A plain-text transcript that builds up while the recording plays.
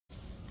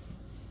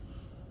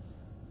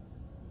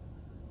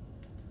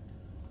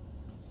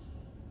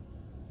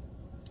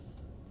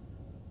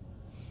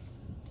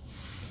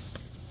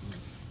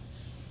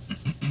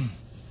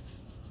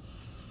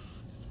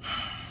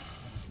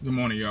Good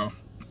morning, y'all.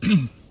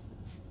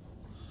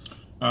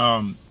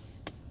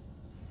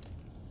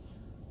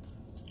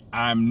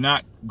 I'm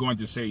not going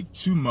to say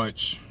too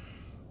much,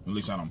 at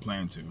least I don't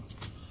plan to,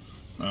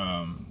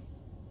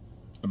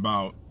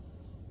 about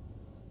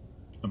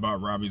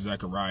Ravi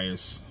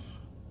Zacharias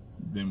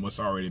than what's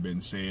already been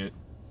said,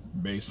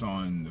 based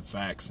on the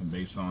facts and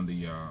based on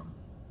the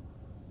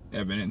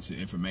evidence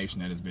and information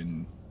that has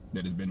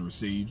been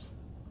received.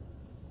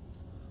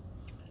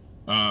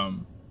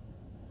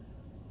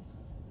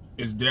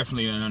 It's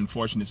definitely an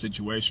unfortunate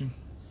situation.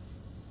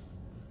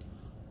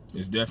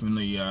 It's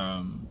definitely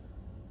an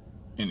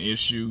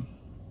issue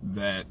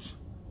that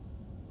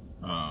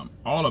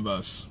all of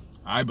us,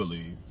 I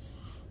believe,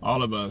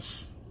 all of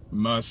us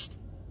must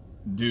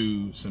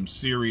do some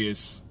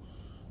serious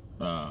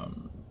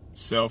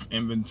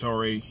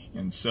self-inventory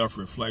and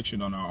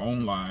self-reflection on our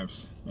own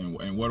lives.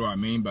 And what do I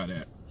mean by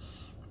that?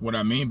 What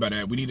I mean by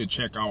that, we need to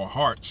check our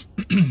hearts.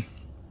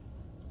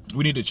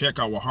 We need to check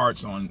our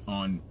hearts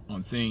on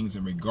things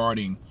and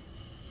regarding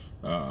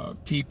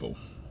people.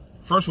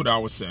 First with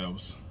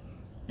ourselves,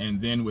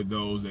 and then with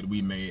those that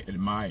we may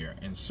admire.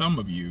 And some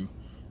of you,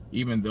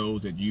 even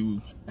those that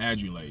you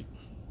adulate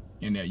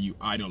and that you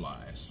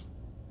idolize.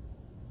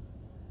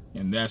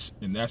 And that's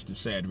the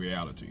sad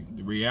reality.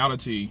 The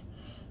reality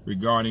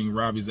regarding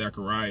Ravi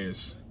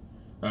Zacharias,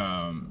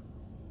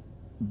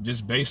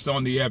 just based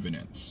on the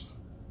evidence,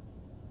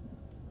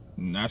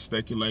 not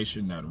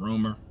speculation, not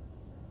rumor,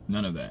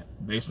 none of that.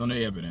 Based on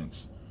the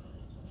evidence,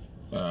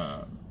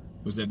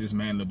 was that this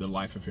man lived a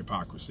life of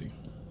hypocrisy.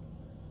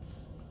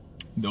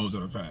 Those are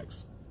the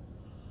facts.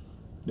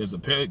 There's a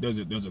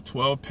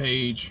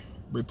 12-page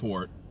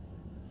report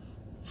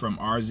from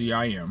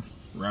RZIM,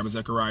 Ravi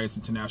Zacharias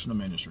International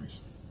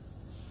Ministries,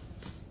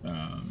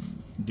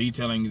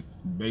 detailing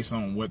based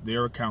on what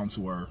their accounts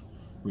were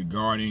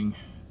regarding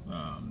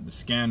the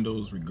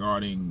scandals,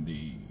 regarding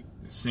the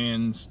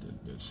sins,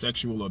 the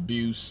sexual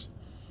abuse,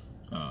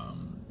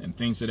 and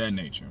things of that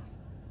nature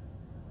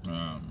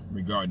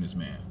regarding this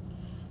man.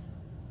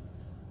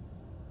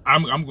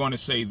 I'm going to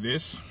say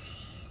this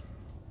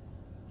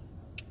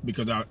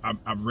because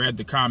I've read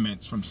the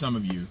comments from some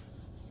of you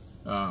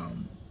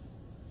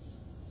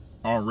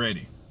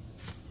already.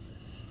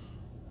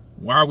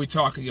 Why are we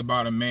talking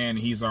about a man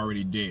he's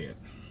already dead?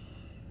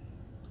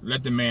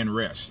 Let the man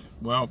rest.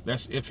 Well,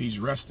 that's if he's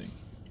resting.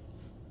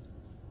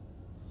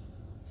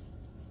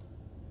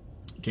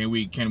 Can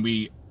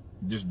we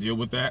just deal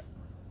with that?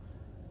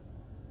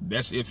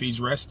 That's if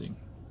he's resting.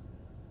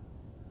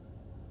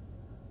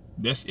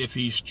 That's if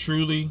he's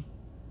truly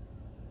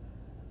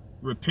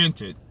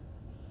repented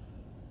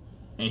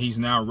and he's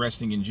now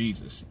resting in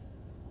Jesus.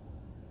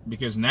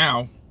 Because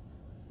now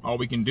all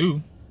we can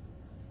do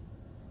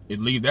is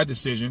leave that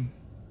decision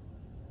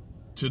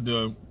to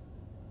the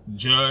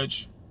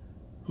judge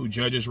who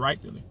judges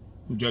rightly,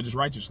 who judges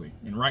righteously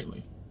and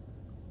rightly.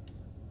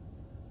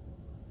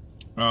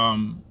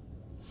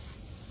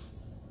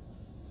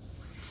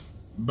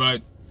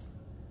 But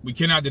we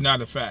cannot deny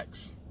the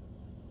facts.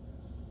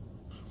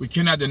 We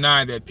cannot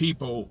deny that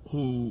people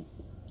who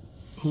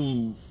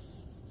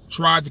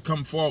tried to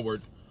come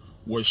forward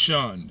were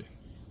shunned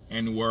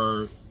and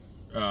were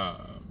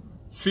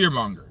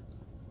fear-mongered,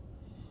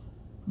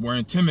 were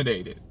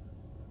intimidated,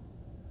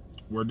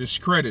 were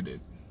discredited.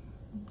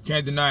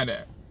 Can't deny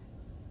that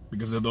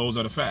because of those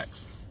are the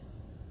facts.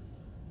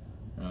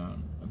 I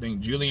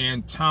think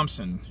Julianne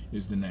Thompson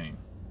is the name.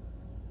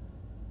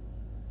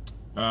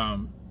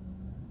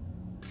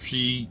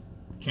 She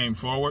came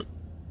forward,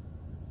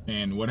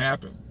 and what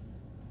happened?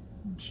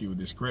 She was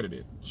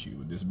discredited. She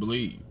was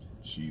disbelieved.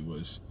 She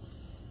was,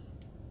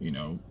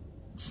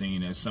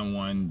 seen as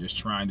someone just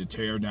trying to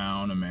tear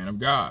down a man of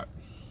God.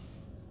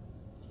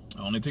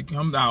 Only to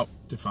come out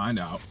to find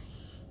out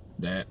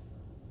that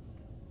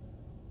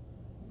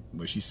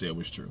what she said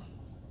was true.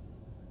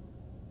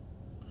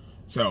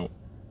 So,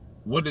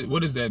 what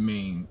does that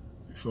mean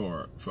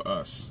for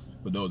us,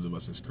 for those of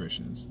us as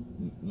Christians?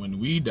 When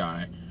we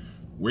die,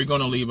 we're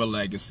going to leave a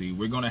legacy.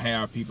 We're going to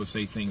have people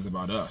say things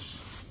about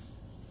us,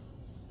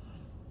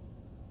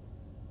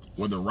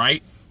 whether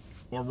right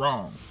or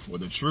wrong,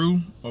 whether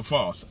true or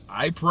false.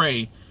 I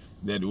pray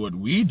that what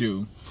we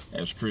do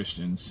as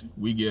Christians,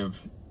 we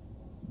give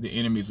the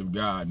enemies of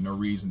God no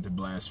reason to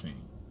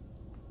blaspheme.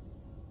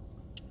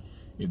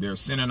 If there's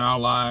sin in our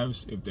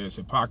lives, if there's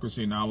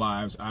hypocrisy in our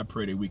lives, I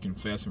pray that we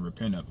confess and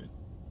repent of it.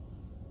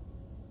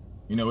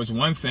 It's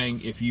one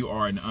thing if you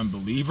are an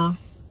unbeliever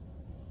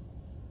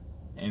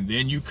and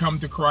then you come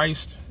to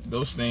Christ,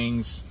 those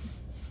things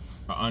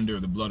are under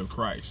the blood of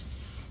Christ.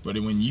 But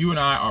when you and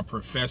I are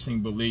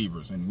professing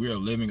believers and we are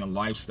living a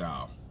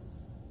lifestyle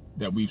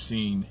that we've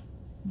seen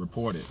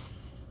reported,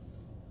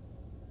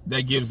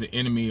 that gives the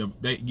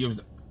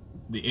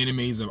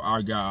enemies of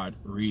our God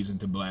reason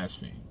to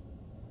blaspheme.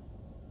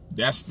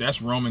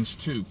 That's Romans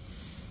 2.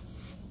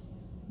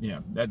 Yeah,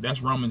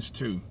 that's Romans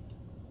 2,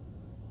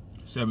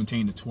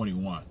 17 to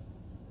 21.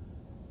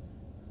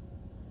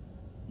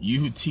 You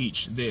who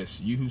teach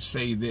this, you who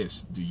say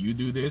this, do you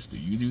do this? Do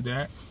you do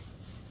that?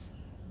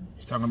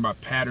 He's talking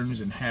about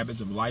patterns and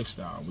habits of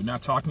lifestyle. We're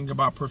not talking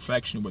about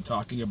perfection. We're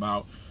talking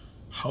about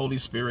Holy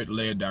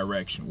Spirit-led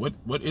direction.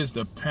 What is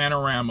the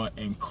panorama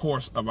and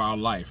course of our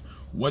life?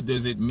 What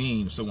does it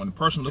mean? So when a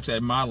person looks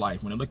at my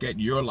life, when they look at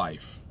your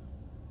life,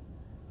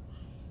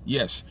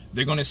 yes,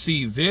 they're going to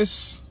see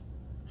this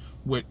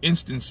with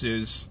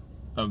instances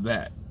of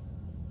that.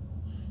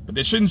 But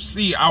they shouldn't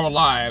see our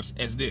lives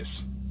as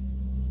this.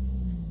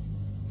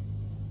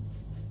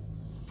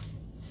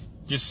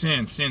 Just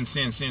sin, sin,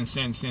 sin, sin,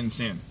 sin, sin,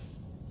 sin.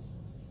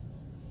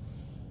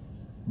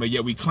 But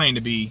yet we claim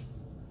to be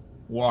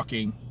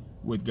walking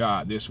with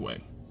God this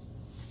way.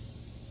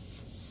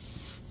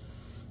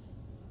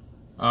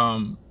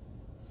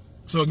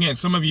 So again,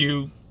 some of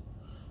you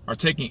are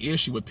taking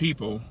issue with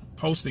people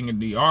posting in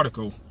the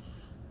article.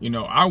 You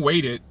know, I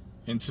waited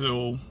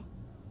until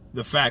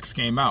the facts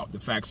came out. The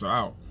facts are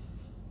out.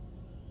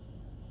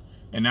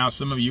 And now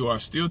some of you are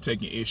still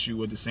taking issue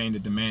with the saying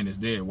that the man is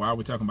dead. Why are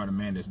we talking about a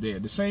man that's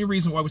dead? The same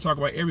reason why we talk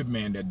about every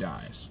man that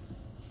dies.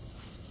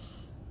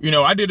 You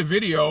know, I did a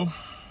video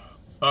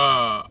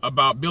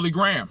about Billy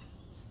Graham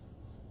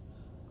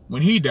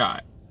when he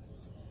died.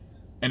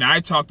 And I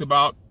talked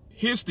about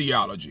his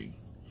theology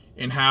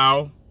and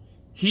how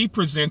he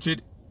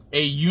presented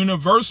a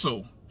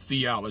universal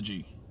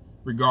theology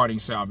regarding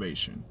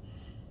salvation.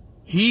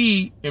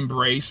 He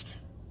embraced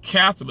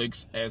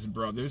Catholics as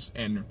brothers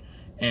and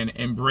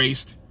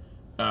embraced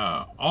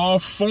all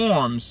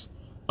forms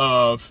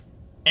of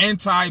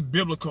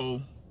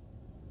anti-biblical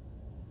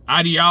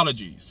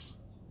ideologies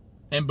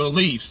and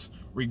beliefs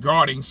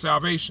regarding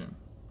salvation.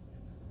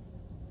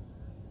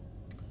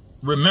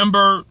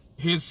 Remember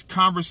his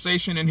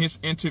conversation in his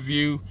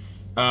interview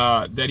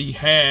that he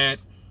had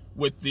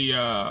with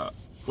the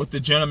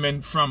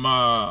gentleman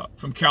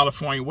from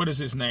California. What is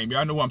his name?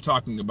 Y'all know what I'm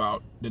talking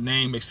about. The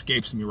name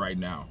escapes me right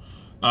now.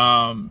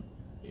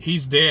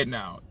 He's dead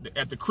now,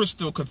 at the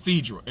Crystal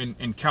Cathedral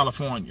in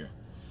California.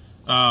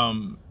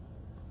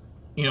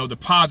 You know, the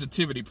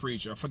positivity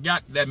preacher. I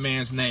forgot that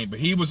man's name, but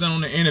he was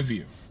on the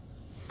interview.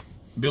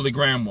 Billy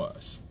Graham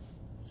was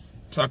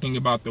talking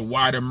about the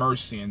wider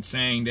mercy and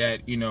saying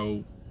that, you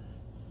know,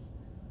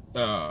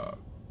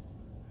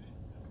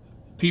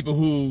 people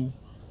who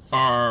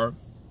are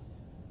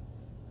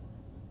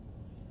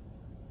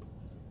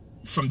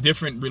from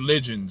different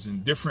religions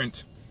and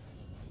different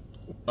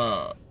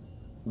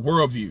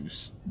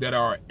worldviews that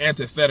are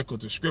antithetical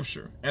to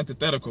Scripture,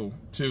 antithetical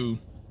to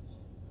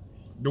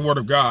the Word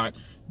of God,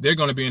 they're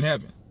going to be in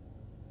heaven.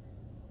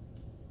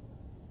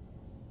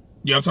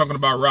 Yeah, I'm talking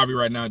about Ravi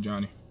right now,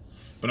 Johnny.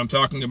 But I'm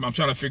trying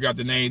to figure out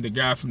the name, the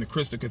guy from the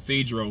Crystal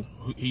Cathedral.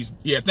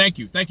 Thank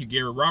you,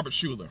 Gary. Robert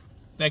Schuller.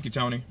 Thank you,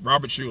 Tony.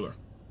 Robert Schuller.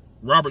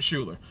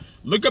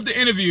 Look up the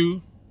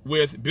interview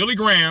with Billy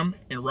Graham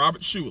and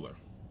Robert Schuller.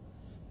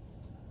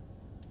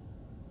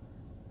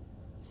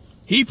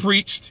 He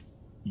preached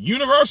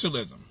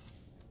universalism.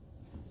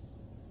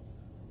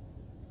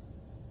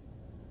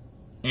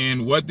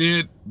 And what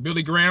did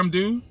Billy Graham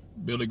do?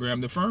 Billy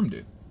Graham affirmed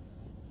it.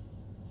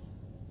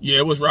 Yeah,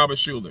 it was Robert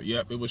Schuller.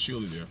 Yep, it was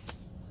Schuller there.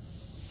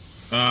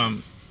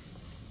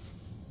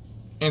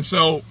 And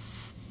so,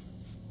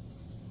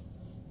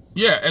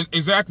 yeah,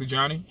 exactly,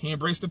 Johnny. He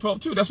embraced the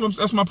Pope too. That's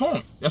my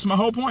point. That's my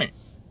whole point.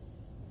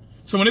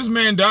 So when this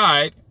man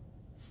died,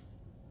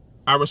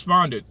 I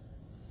responded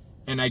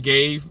and I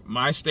gave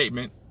my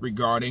statement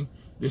regarding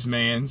this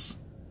man's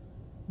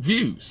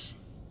views,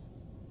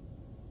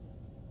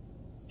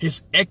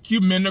 his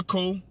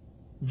ecumenical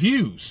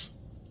views.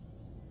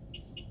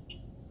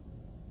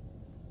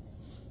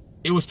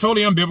 It was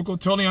totally unbiblical,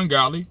 totally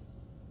ungodly.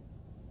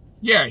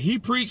 Yeah, he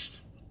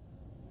preached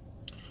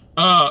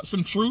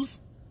some truth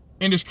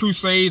in his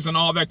crusades and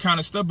all that kind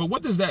of stuff. But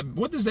what does that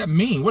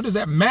mean? What does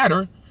that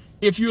matter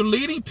if you're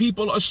leading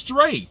people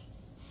astray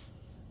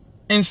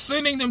and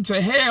sending them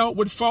to hell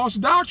with false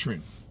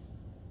doctrine?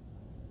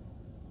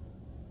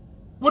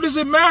 What does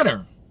it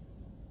matter?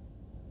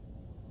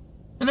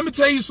 And let me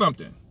tell you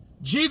something.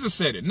 Jesus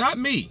said it, not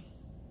me.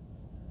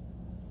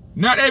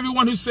 Not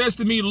everyone who says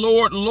to me,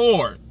 Lord,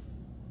 Lord,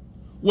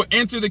 will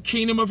enter the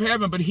kingdom of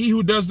heaven, but he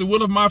who does the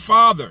will of my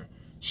Father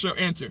shall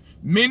enter.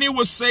 Many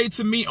will say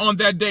to me on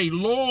that day,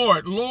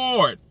 Lord,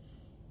 Lord,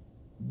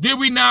 did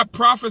we not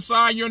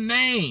prophesy in your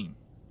name?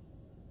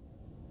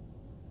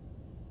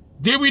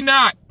 Did we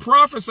not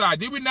prophesy?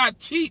 Did we not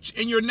teach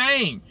in your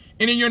name?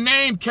 And in your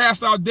name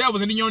cast out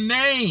devils, and in your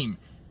name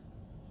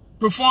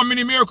perform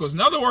many miracles. In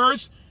other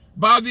words,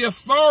 by the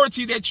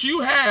authority that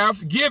you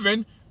have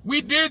given, we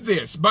did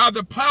this. By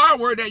the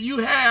power that you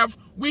have,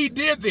 we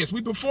did this.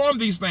 We performed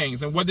these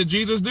things. And what did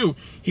Jesus do?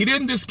 He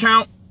didn't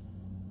discount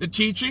the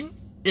teaching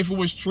if it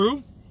was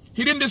true.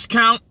 He didn't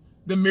discount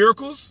the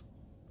miracles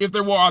if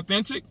they were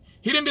authentic.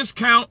 He didn't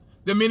discount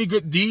the many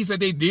good deeds that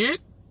they did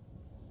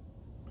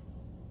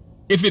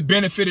if it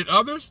benefited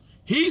others.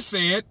 He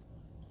said,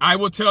 I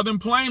will tell them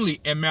plainly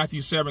in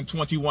Matthew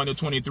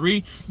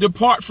 7:21-23,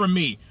 depart from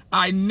me.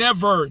 I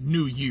never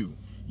knew you.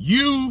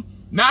 You,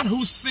 not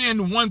who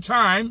sinned one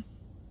time,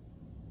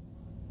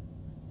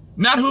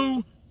 not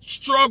who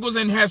struggles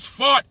and has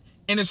fought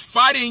and is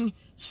fighting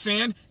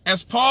sin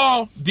as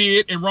Paul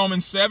did in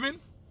Romans 7?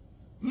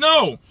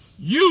 No,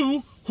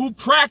 you who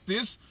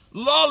practice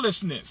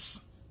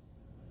lawlessness.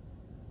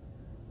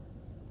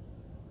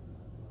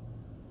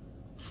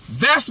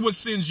 That's what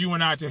sends you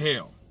and I to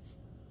hell.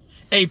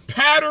 A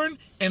pattern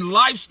and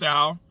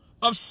lifestyle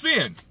of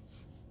sin.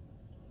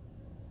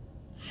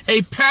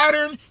 A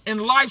pattern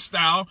and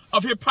lifestyle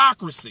of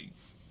hypocrisy.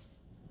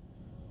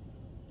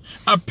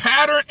 A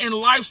pattern and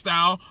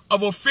lifestyle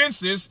of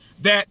offenses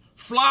that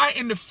fly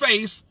in the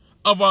face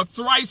of a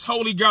thrice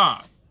holy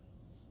God.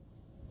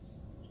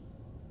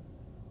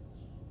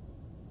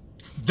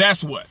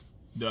 That's what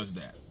does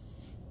that.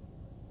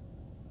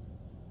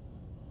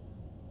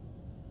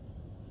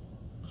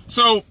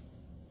 So,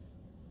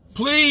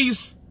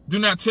 please do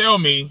not tell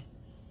me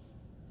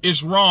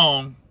it's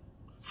wrong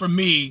for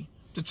me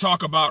to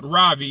talk about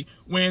Ravi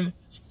when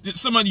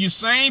some of you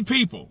same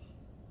people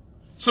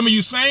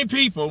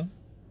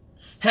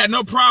had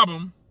no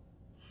problem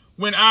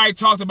when I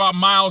talked about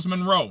Miles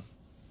Monroe.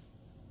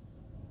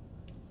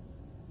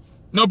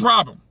 No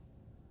problem.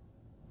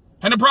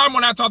 Had no problem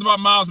when I talked about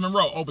Miles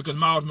Monroe. Oh, because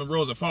Miles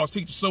Monroe is a false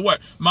teacher. So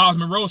what? Miles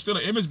Monroe is still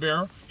an image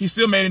bearer. He's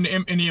still made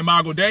in the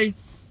Imago Dei.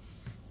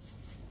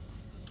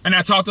 And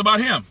I talked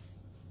about him.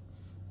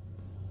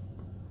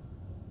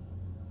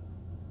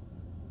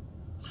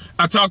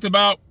 I talked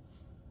about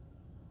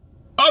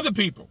other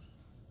people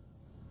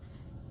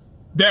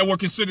that were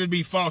considered to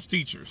be false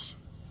teachers.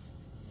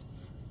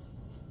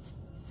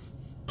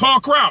 Paul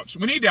Crouch,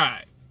 when he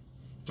died,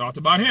 talked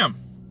about him.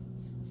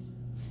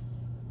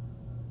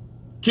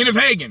 Kenneth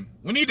Hagin,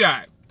 when he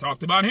died,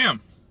 talked about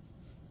him.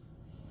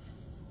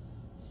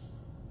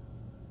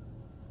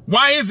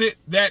 Why is it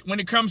that when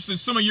it comes to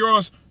some of your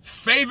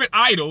favorite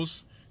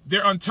idols,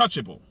 they're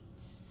untouchable?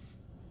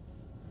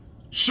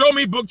 Show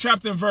me book,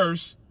 chapter, and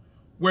verse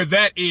where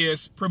that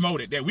is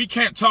promoted. That we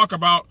can't talk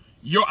about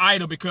your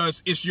idol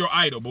because it's your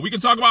idol. But we can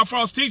talk about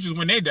false teachers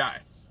when they die.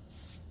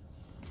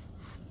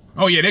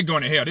 Oh, yeah, they're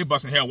going to hell. They're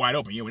busting hell wide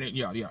open.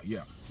 Yeah.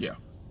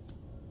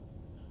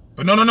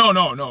 But no.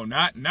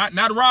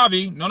 Not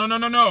Ravi. No.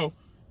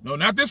 No,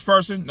 not this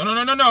person.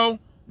 No.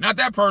 Not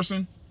that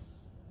person.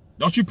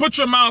 Don't you put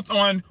your mouth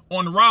on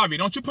Ravi.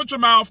 Don't you put your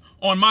mouth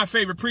on my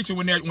favorite preacher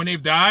when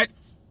they've died.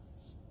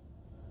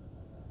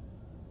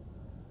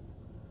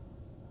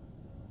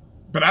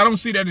 But I don't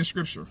see that in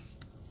Scripture.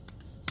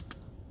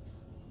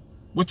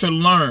 We're to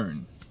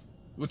learn.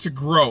 We're to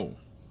grow.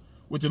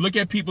 We're to look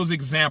at people's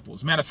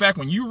examples. Matter of fact,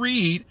 when you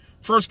read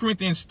 1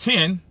 Corinthians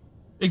 10,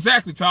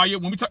 exactly, Talia,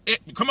 when we talk,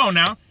 come on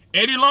now,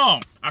 Eddie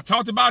Long, I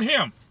talked about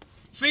him.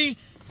 See,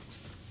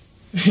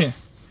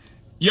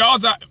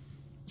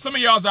 some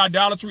of y'all's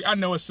idolatry, I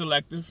know it's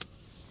selective.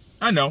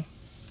 I know.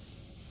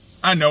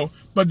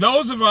 But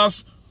those of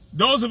us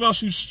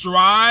who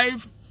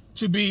strive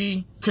to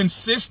be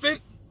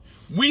consistent,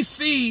 we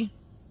see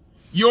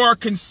your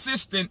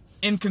consistent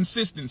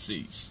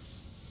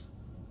inconsistencies.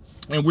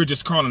 And we're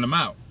just calling them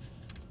out.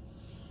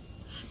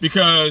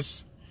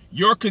 Because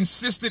your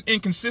consistent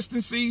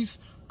inconsistencies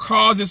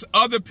causes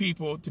other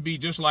people to be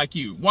just like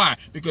you. Why?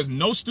 Because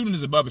no student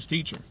is above his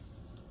teacher.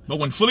 But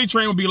when fully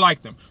trained will be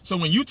like them. So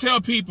when you tell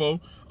people,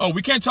 oh,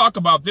 we can't talk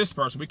about this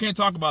person, we can't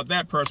talk about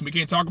that person, we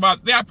can't talk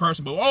about that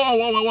person, but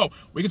whoa,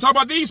 we can talk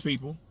about these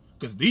people,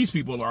 because these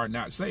people are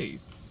not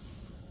saved.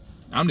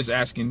 I'm just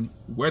asking,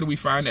 where do we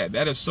find that?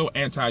 That is so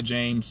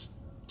anti-James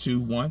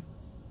 2:1.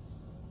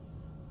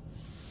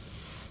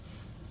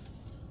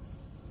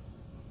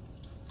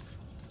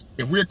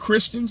 If we're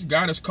Christians,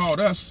 God has called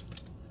us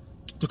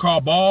to call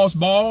balls,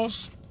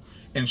 balls,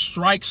 and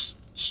strikes,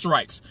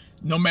 strikes.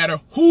 No matter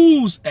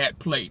who's at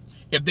play.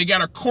 If they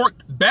got a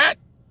corked bat,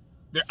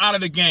 they're out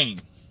of the game.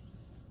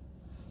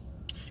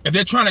 If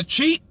they're trying to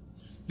cheat,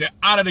 they're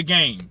out of the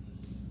game.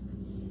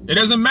 It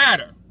doesn't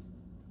matter.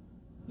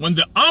 When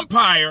the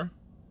umpire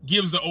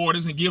gives the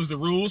orders and gives the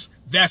rules,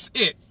 that's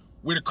it.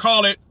 We're to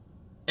call it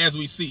as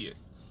we see it.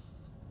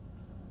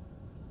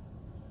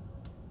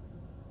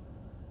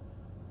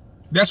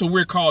 That's what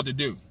we're called to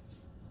do.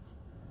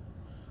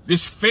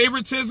 This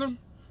favoritism,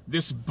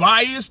 this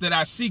bias that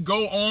I see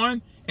go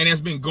on and has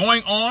been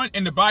going on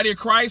in the body of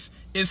Christ,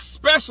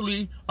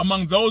 especially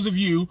among those of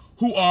you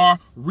who are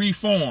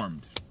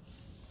reformed.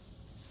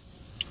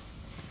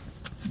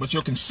 But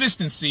your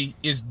consistency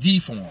is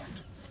deformed.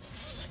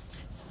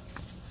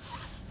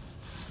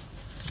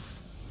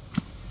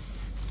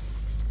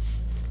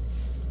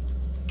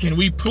 Can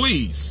we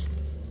please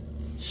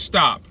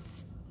stop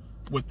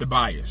with the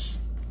bias?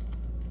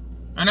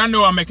 And I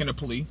know I'm making a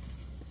plea.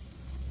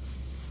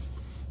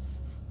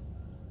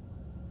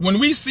 When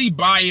we see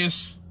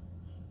bias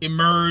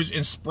emerge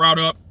and sprout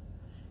up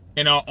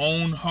in our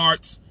own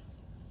hearts,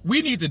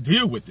 we need to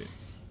deal with it.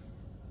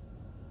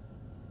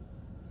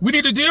 We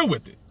need to deal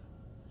with it,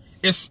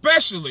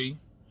 especially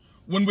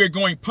when we're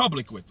going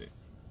public with it.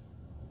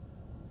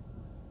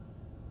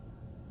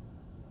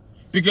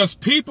 Because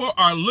people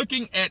are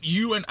looking at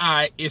you and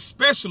I,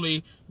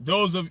 especially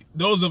those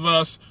of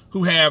us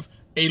who have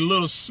a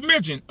little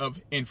smidgen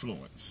of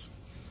influence.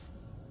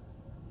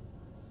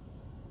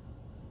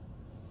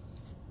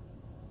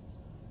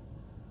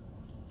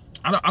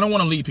 I don't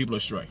want to lead people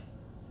astray.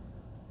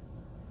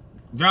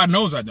 God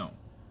knows I don't.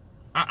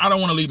 I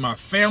don't want to lead my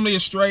family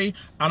astray.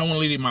 I don't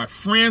want to lead my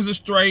friends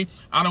astray.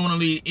 I don't want to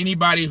lead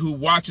anybody who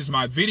watches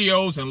my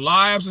videos and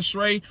lives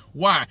astray.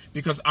 Why?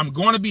 Because I'm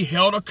going to be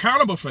held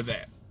accountable for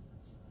that.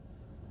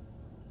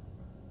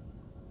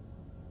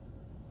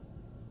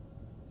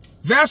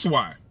 That's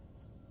why.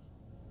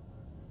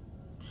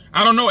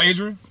 I don't know,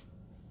 Adrian.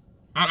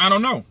 I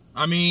don't know.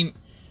 I mean,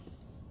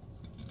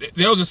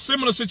 there was a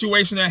similar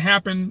situation that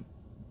happened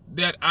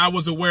that I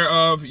was aware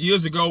of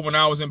years ago when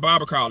I was in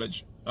Bible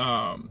college.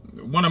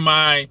 One of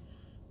my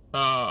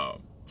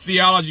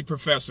theology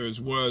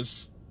professors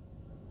was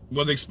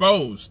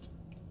exposed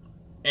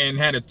and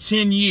had a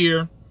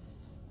 10-year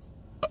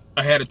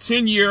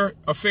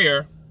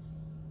affair.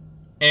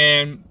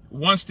 And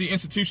once the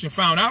institution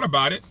found out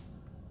about it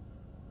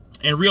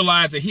and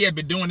realized that he had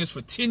been doing this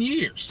for 10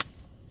 years,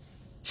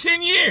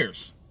 10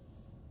 years.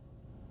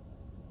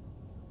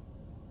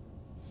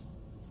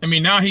 I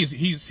mean, now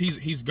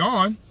he's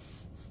gone.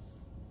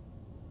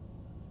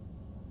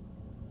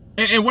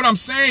 And what I'm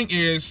saying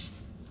is,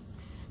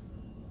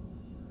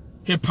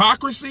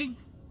 hypocrisy,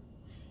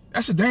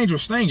 that's a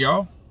dangerous thing,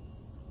 y'all.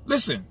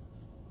 Listen.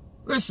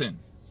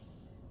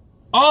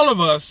 All of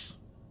us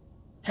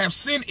have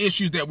sin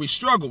issues that we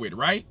struggle with,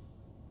 right?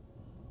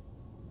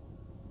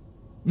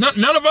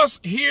 None of us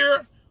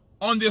here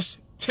on this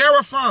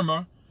terra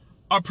firma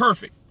are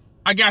perfect.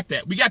 I got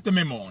that. We got the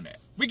memo on that.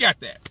 We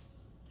got that.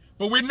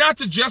 But we're not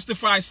to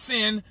justify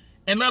sin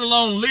and let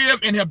alone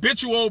live in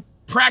habitual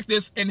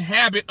practice and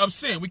habit of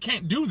sin. We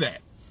can't do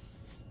that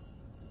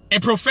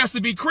and profess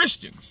to be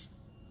Christians.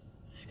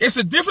 It's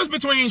a difference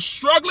between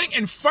struggling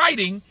and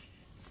fighting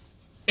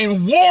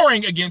and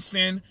warring against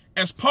sin,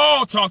 as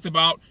Paul talked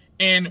about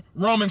in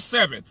Romans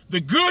 7.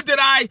 The good that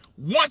I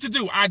want to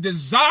do, I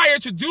desire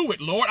to do it,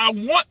 Lord. I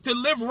want to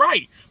live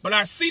right. But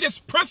I see this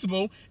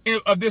principle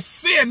of this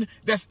sin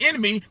that's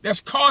in me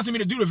that's causing me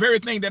to do the very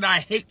thing that I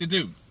hate to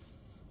do.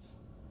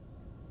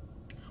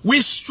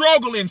 We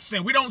struggle in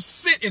sin. We don't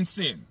sit in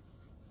sin.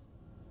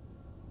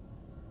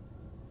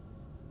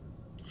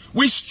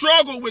 We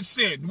struggle with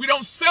sin. We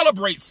don't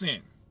celebrate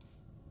sin.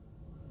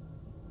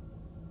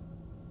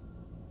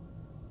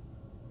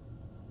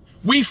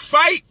 We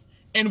fight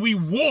and we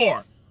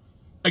war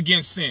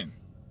against sin.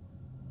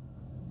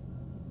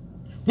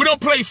 We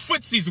don't play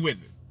footsies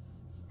with it.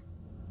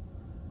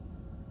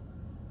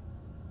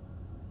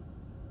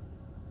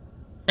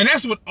 And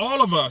that's what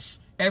all of us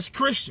as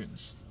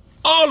Christians,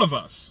 all of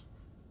us,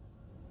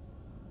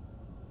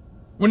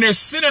 when there's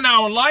sin in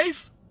our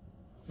life,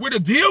 we're to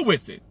deal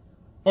with it,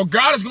 or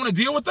God is going to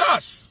deal with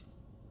us.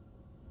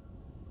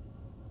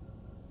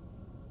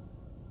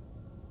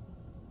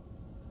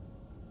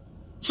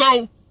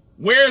 So,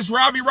 where's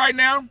Ravi right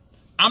now?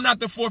 I'm not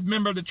the fourth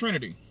member of the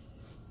Trinity.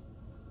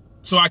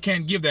 So I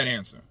can't give that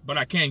answer. But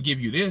I can give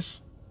you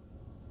this.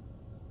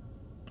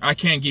 I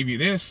can give you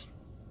this.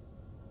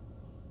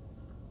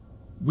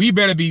 We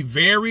better be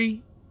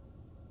very,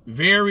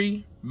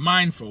 very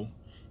mindful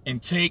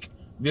and take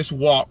this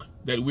walk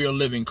that we're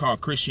living called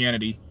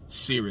Christianity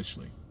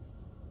seriously.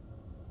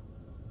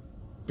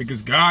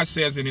 Because God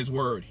says in his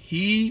word,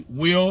 he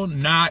will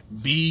not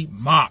be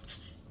mocked.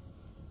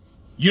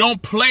 You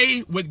don't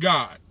play with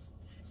God.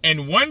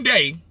 And one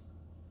day,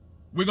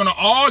 we're going to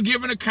all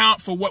give an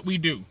account for what we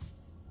do.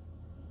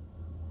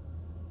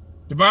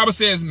 The Bible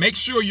says, make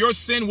sure your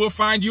sin will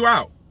find you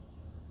out.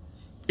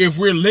 If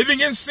we're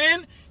living in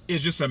sin,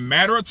 it's just a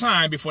matter of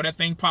time before that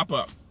thing pop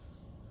up.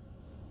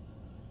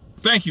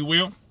 Thank you,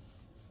 Will.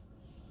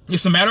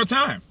 It's a matter of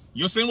time.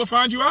 Your sin will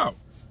find you out.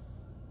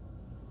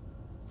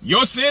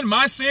 Your sin,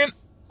 my sin,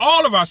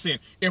 all of our sin.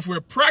 If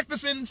we're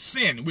practicing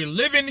sin, we're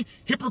living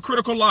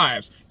hypocritical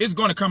lives, it's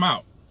going to come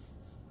out.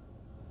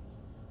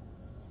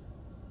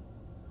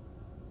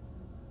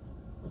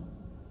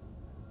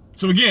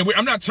 So again,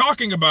 I'm not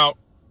talking about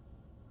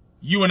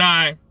you and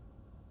I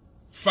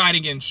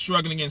fighting and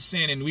struggling in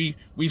sin, and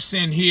we've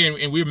sinned here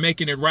and we're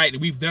making it right,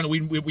 and we've done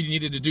what we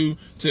needed to do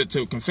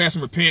to confess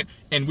and repent,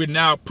 and we're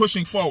now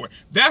pushing forward.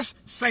 That's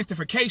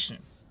sanctification.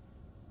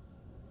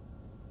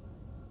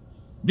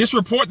 This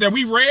report that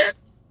we read,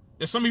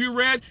 that some of you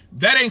read,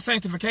 that ain't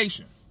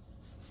sanctification.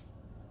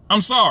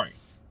 I'm sorry.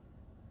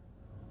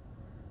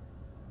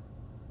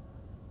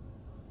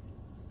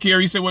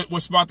 Kerry, you said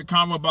what's about the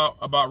comment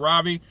about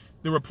Ravi?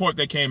 The report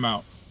that came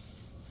out.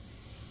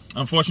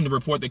 Unfortunately, the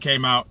report that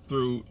came out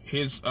through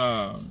his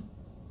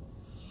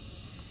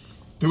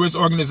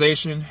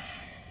organization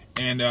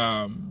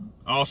and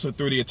also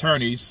through the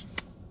attorneys,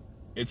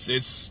 it's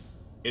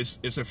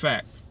a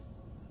fact.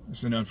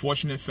 It's an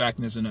unfortunate fact,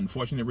 and it's an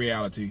unfortunate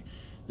reality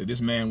that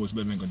this man was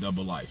living a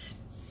double life.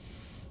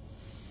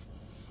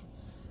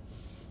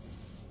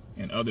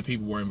 And other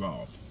people were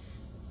involved.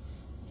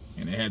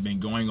 And it had been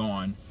going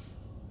on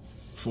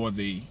for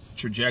the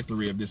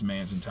trajectory of this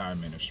man's entire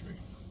ministry.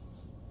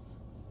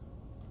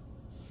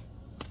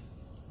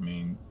 I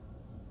mean,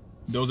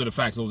 those are the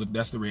facts.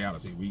 That's the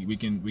reality. We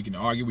can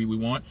argue we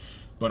want,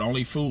 but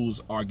only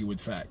fools argue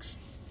with facts.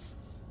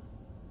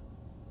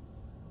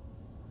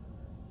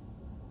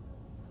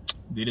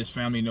 Did his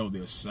family know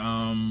this? They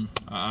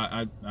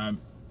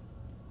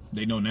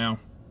know now.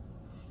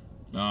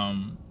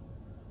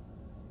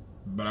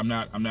 But I'm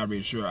not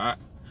really sure. I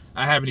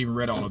haven't even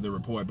read all of the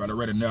report, but I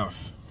read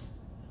enough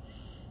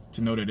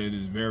to know that it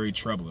is very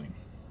troubling.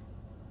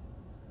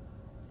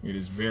 It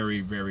is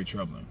very, very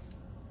troubling.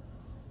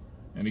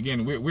 And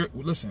again,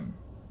 listen,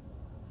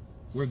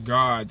 we're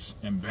God's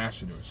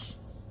ambassadors.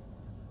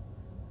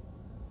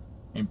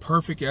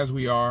 Imperfect as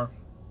we are,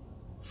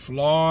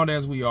 flawed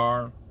as we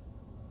are,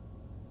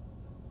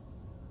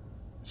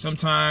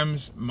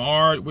 sometimes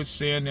marred with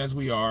sin as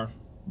we are,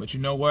 but you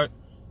know what?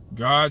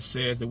 God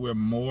says that we're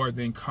more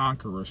than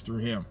conquerors through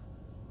him.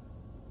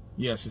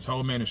 Yes, his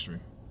whole ministry.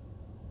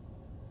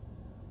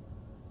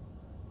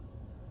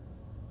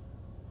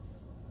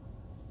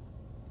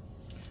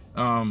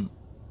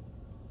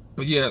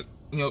 But yeah,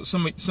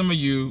 some of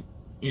you,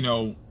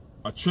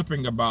 are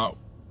tripping about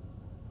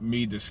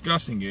me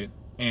discussing it,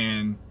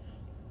 and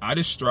I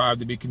just strive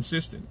to be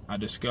consistent. I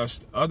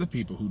discussed other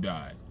people who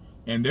died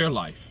and their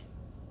life,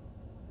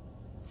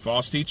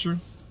 false teacher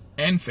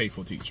and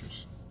faithful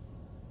teachers,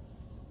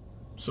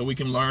 so we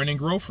can learn and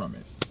grow from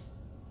it.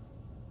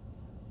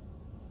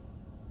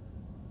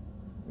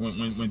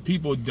 When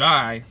people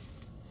die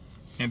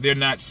and they're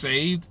not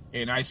saved,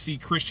 and I see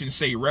Christians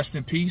say rest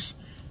in peace,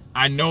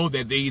 I know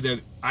that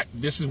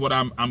this is what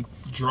I'm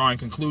drawing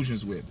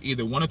conclusions with.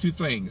 Either one or two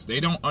things.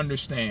 They don't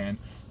understand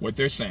what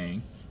they're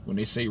saying when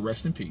they say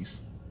rest in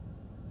peace,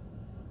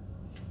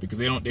 because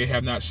they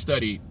have not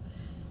studied.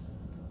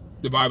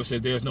 The Bible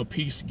says there's no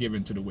peace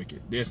given to the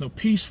wicked. There's no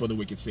peace for the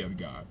wicked, saith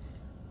God.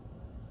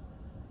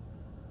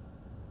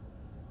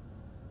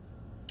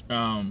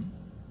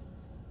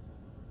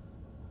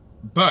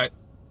 But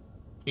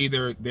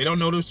either they don't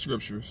know the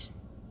scriptures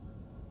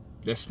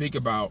that speak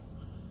about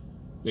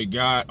that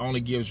God only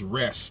gives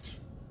rest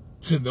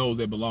to those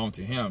that belong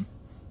to him,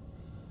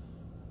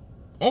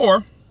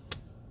 or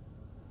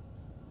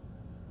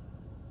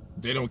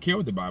they don't care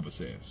what the Bible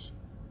says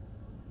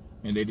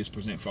and they just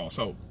present false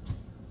hope.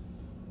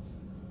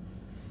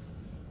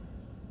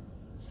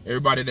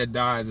 Everybody that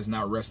dies is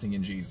not resting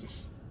in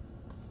Jesus.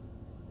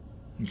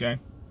 Okay?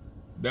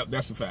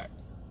 That's a fact.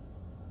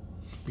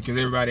 Because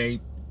everybody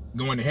ain't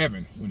going to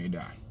heaven when they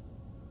die.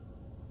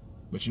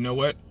 But you know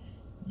what?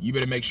 You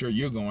better make sure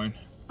you're going.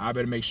 I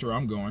better make sure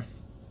I'm going.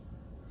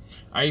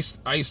 I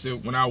used to,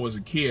 when I was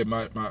a kid,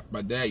 my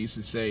dad used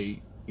to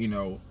say,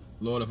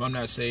 Lord, if I'm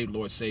not saved,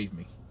 Lord, save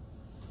me.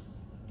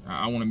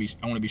 I want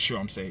to be sure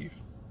I'm saved.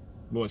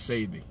 Lord,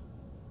 save me.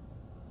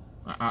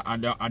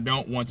 I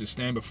don't want to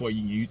stand before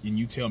you and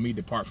you tell me,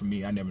 depart from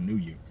me, I never knew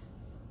you.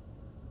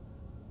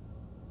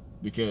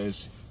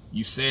 Because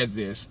you said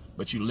this,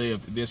 but you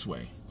lived this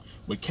way.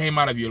 What came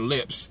out of your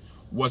lips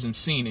wasn't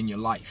seen in your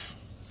life.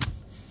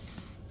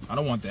 I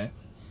don't want that.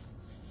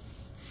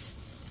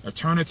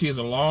 Eternity is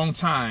a long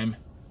time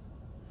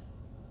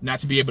not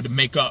to be able to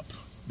make up.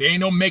 There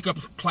ain't no makeup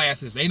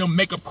classes. There ain't no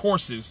makeup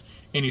courses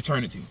in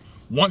eternity.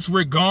 Once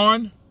we're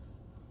gone,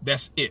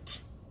 that's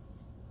it.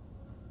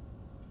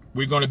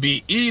 We're going to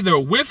be either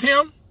with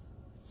him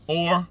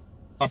or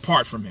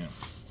apart from him.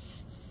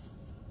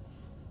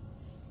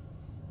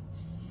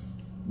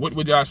 What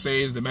would I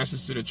say is the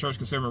message to the church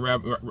concerning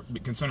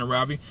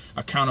Ravi?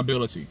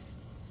 Accountability.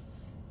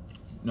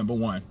 Number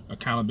one,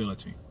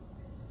 accountability.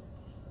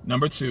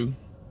 Number two,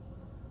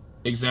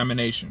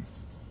 examination.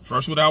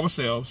 First with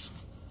ourselves.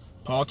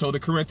 Paul told the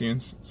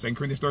Corinthians, 2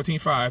 Corinthians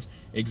 13:5,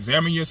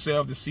 examine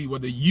yourself to see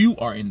whether you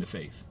are in the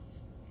faith.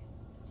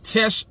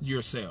 Test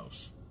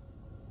yourselves.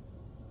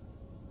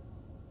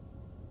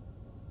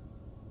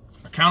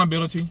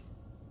 Accountability,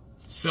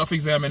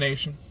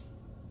 self-examination.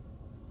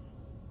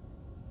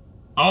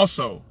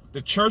 Also,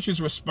 the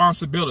church's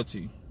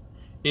responsibility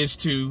is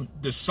to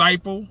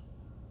disciple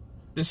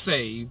the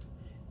saved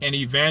and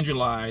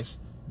evangelize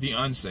the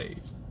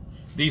unsaved.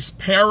 These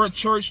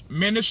parachurch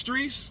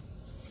ministries,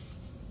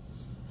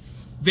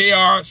 they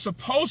are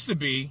supposed to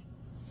be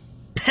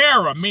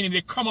para, meaning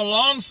they come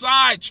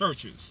alongside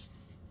churches.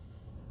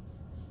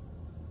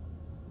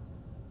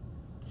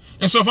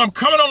 And so if I'm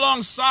coming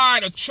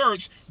alongside a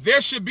church, there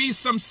should be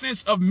some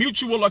sense of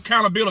mutual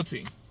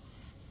accountability.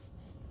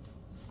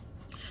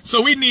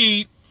 So we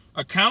need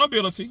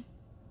accountability.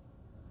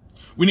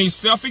 We need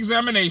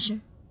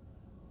self-examination.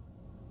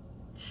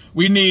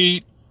 We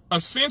need a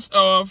sense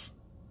of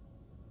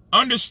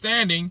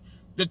understanding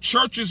the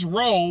church's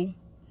role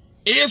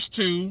is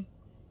to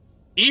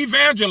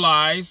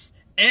evangelize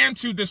and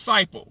to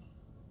disciple.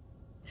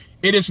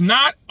 It is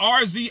not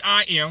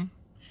RZIM.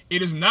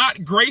 It is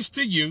not Grace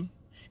to You.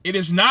 It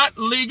is not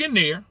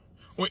Ligonier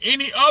or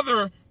any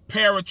other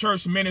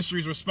parachurch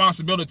ministry's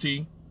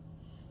responsibility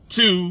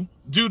to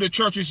do the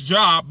church's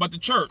job, but the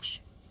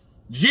church.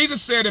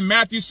 Jesus said in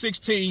Matthew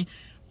 16,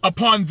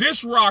 upon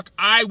this rock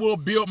I will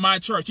build my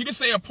church. He didn't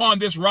say upon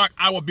this rock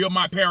I will build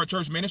my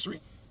parachurch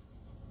ministry.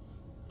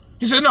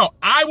 He said, no,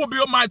 I will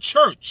build my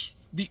church,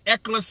 the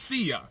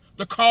ecclesia,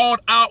 the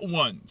called out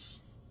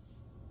ones.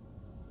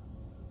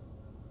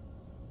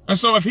 And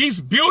so if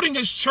he's building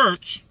his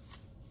church,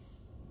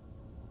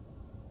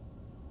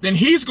 then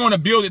he's going to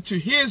build it to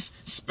his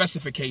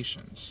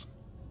specifications.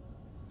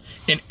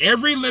 And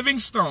every living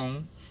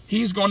stone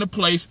he's going to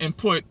place and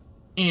put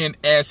in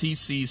as he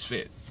sees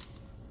fit.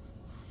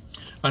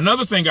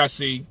 Another thing I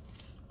see,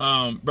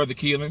 Brother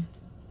Keelan,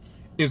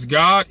 is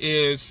God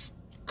is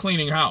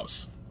cleaning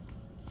house.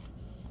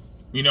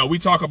 You know, we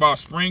talk about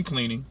spring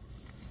cleaning,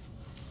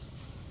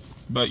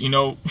 but you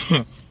know,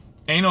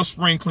 ain't no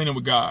spring cleaning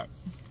with God.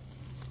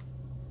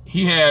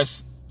 He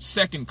has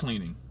second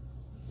cleaning.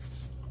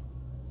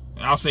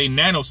 And I'll say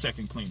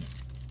nanosecond cleaning.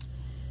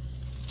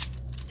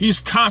 He's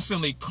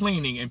constantly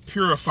cleaning and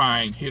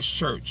purifying his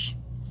church.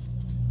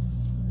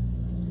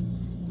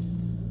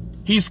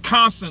 He's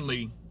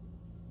constantly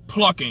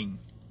plucking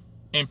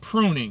and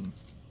pruning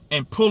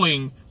and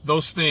pulling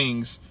those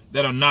things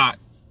that are not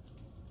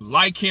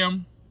like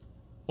him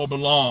or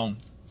belong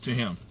to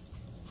him.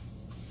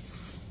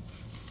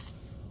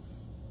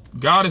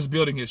 God is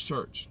building his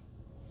church.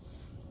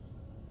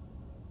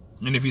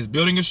 And if he's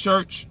building his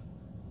church,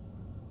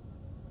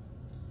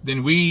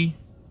 then we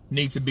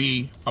need to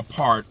be a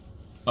part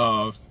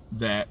of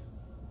that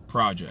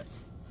project.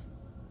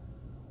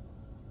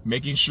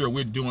 Making sure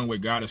we're doing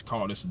what God has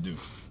called us to do.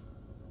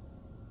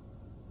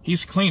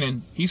 He's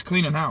cleaning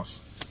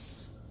house.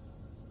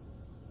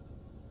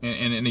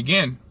 And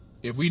again,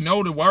 if we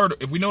know the word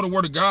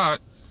of God,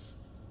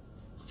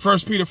 1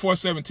 Peter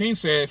 4:17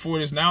 said, for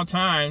it is now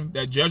time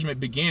that judgment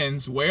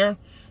begins where?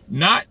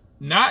 Not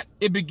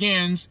it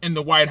begins in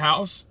the White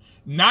House,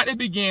 not it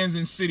begins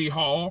in City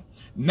Hall,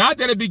 not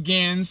that it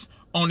begins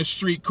on the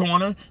street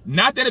corner,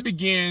 not that it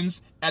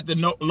begins at the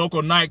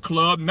local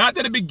nightclub, not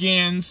that it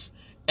begins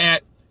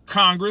at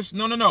Congress.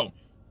 No.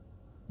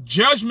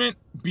 Judgment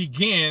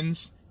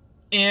begins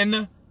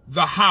in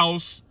the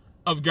house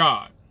of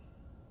God.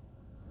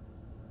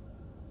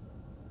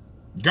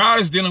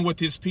 God is dealing with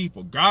his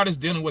people. God is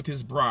dealing with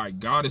his bride.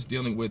 God is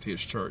dealing with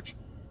his church.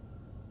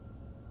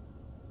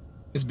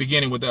 It's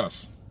beginning with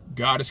us.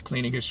 God is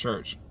cleaning his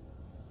church.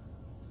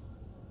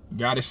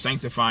 God is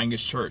sanctifying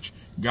his church.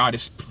 God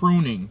is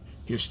pruning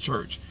his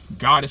church.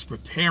 God is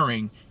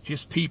preparing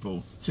his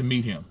people to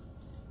meet him.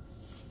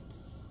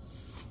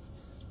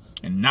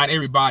 And not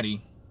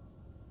everybody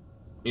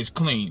is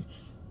clean.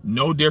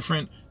 No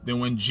different than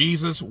when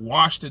Jesus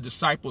washed the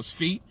disciples'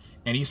 feet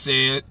and he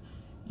said,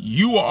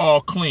 you are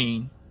all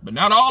clean, but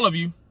not all of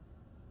you.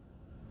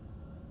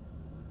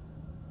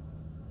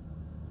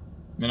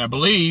 And I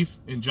believe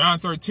in John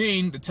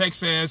 13, the text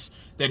says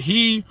that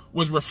he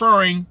was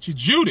referring to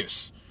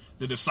Judas.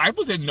 The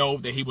disciples didn't know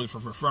that he was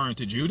referring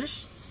to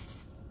Judas,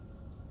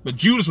 but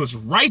Judas was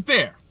right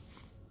there.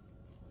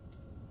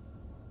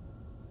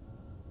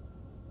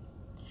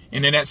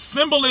 And in that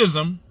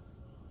symbolism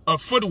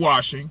of foot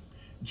washing,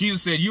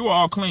 Jesus said, you are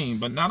all clean,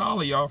 but not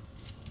all of y'all.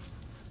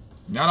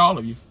 Not all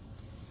of you.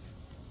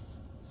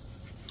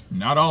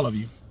 Not all of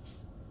you.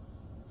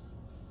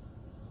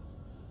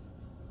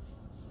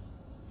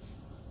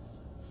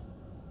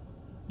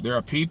 There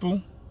are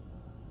people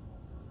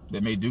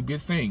that may do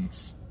good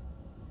things,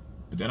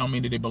 but that don't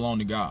mean that they belong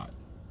to God.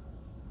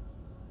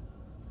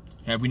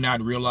 Have we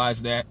not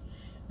realized that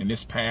in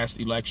this past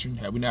election?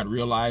 Have we not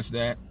realized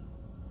that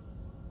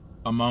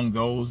among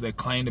those that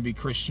claim to be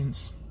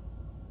Christians?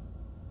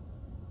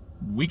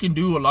 We can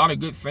do a lot of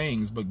good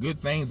things, but good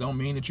things don't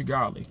mean that you're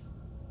godly.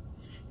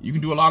 You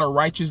can do a lot of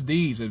righteous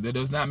deeds. That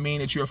does not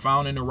mean that you're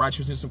found in the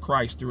righteousness of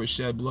Christ through his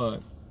shed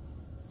blood.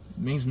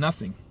 It means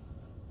nothing.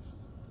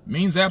 It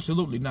means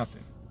absolutely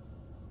nothing.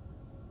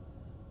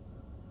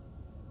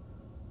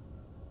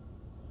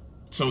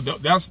 So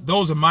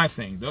those are my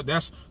things.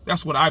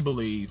 That's what I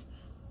believe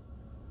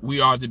we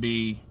are to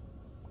be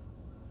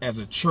as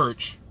a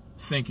church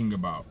thinking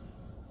about.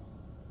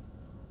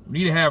 We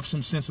need to have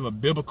some sense of a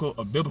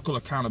biblical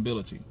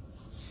accountability.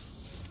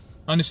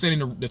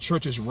 Understanding the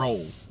church's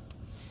role.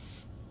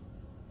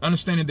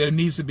 Understanding that it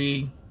needs to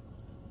be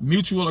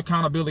mutual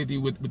accountability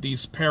with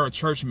these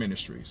para-church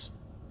ministries.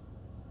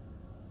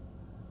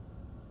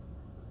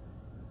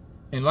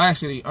 And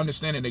lastly,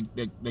 understanding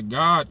that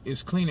God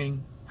is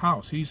cleaning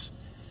house. He's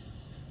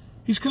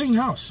cleaning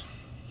house.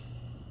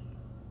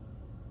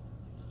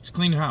 He's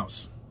cleaning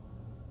house.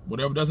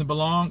 Whatever doesn't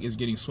belong is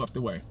getting swept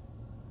away.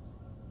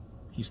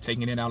 He's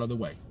taking it out of the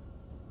way.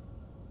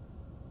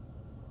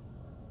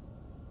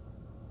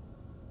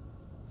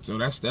 So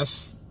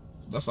that's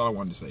all I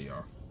wanted to say,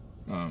 y'all.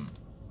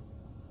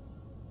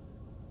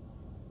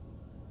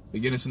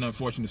 Again, it's an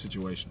unfortunate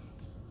situation.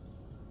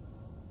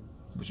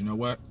 But you know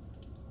what?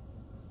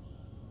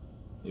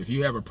 If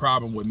you have a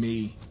problem with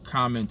me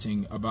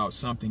commenting about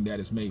something that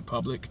is made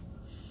public,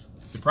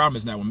 the problem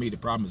is not with me, the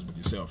problem is with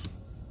yourself.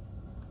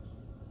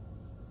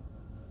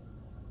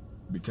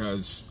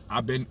 Because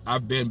I've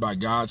been by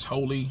God's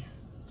holy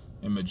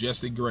and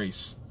majestic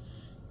grace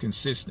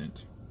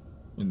consistent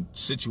when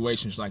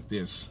situations like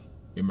this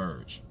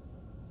emerge.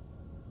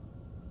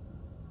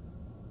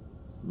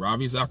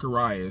 Ravi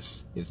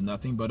Zacharias is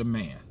nothing but a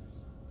man.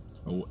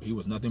 He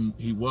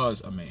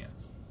was a man.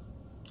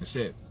 That's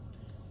it.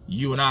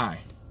 You and I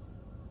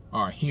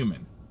are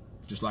human,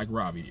 just like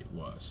Ravi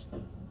was.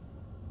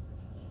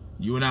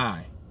 You and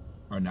I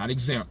are not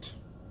exempt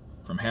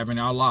from having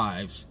our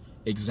lives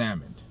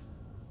examined.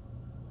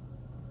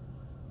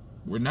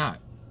 We're not.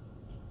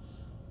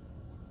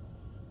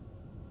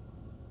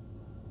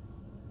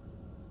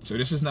 So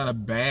this is not a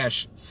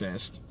bash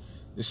fest.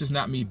 This is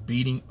not me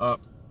beating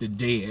up the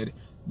dead.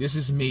 This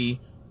is me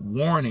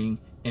warning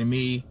and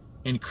me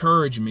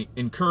encouraging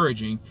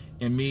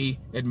and me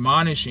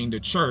admonishing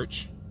the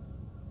church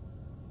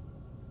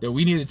that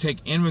we need to take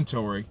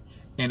inventory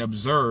and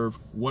observe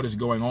what is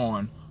going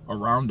on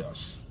around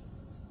us.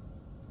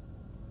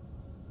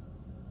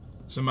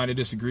 Somebody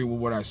disagree with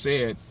what I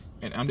said,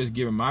 and I'm just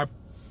giving my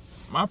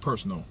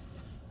personal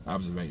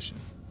observation.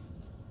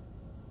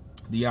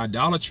 The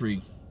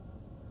idolatry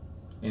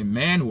and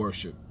man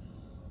worship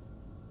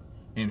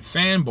and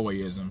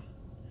fanboyism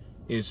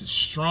is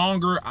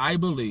stronger, I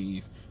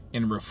believe,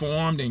 in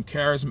Reformed and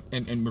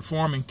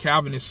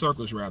Calvinist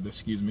circles,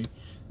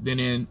 than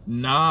in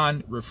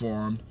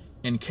non-Reformed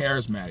and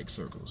charismatic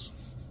circles.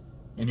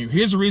 And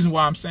here's the reason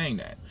why I'm saying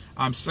that.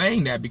 I'm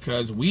saying that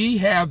because we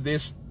have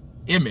this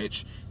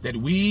image that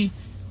we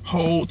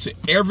hold to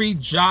every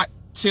jot,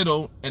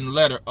 tittle, and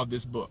letter of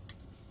this book.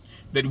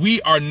 That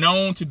we are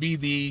known to be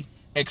the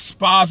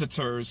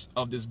expositors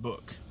of this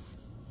book.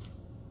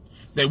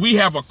 That we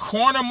have a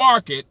corner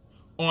market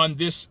on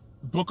this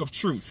book of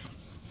truth.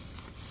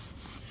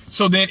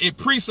 So then it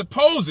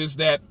presupposes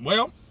that,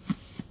 well,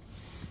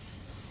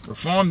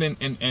 Reformed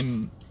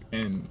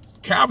and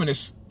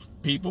Calvinist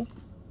people,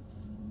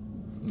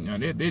 you know,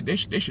 they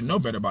should know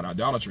better about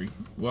idolatry.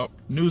 Well,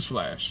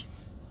 newsflash.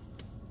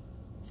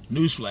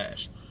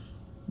 Newsflash.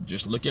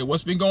 Just look at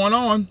what's been going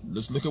on.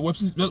 Let's look at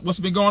what's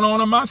been going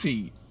on my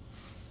feed.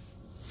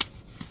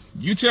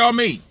 You tell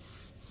me.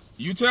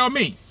 You tell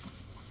me.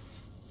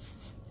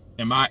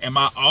 Am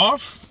I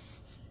off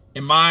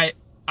in my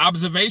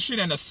observation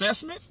and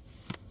assessment?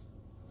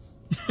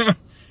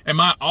 Am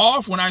I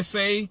off when I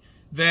say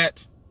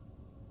that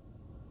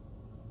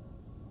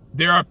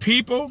there are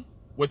people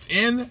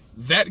within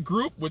that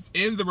group,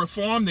 within the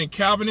Reformed and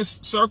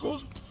Calvinist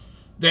circles,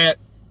 that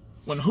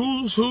when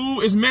who's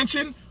who is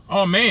mentioned,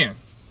 oh man,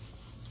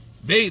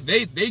 they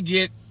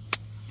get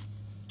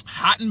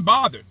hot and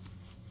bothered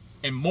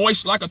and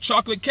moist like a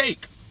chocolate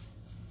cake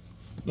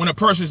when a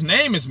person's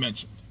name is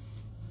mentioned?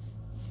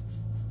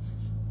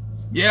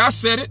 Yeah, I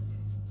said it.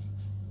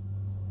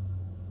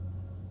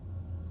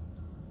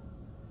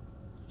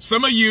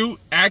 Some of you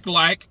act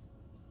like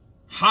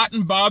hot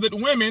and bothered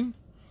women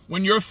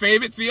when your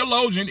favorite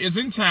theologian is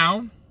in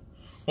town,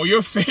 or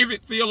your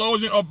favorite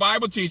theologian or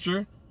Bible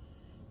teacher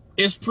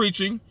is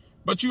preaching,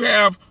 but you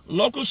have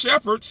local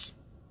shepherds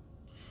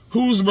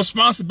whose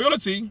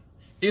responsibility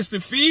is to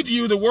feed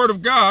you the word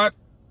of God,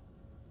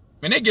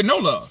 and they get no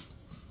love.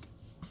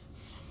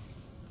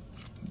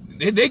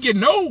 They get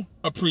no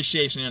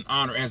appreciation and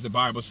honor as the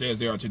Bible says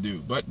they are to do.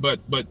 But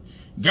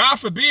God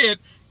forbid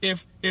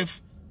if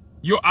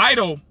your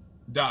idol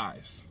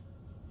dies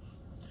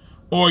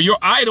or your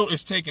idol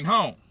is taken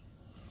home,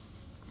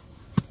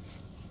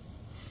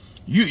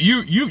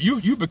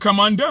 you become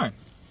undone.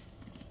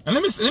 And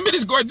let me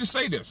just go ahead and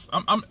say this.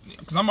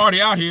 Because I'm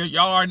already out here.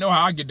 Y'all already know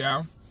how I get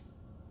down.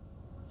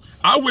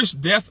 I wish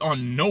death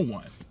on no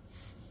one.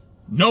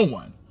 No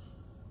one.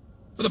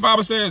 But the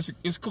Bible says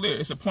it's clear.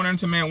 It's appointed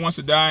unto man once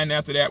to die, and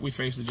after that we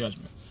face the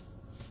judgment.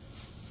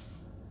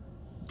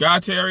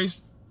 God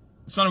tarries.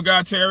 The Son of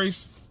God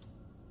tarries.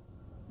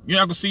 You're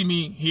not going to see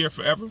me here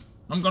forever.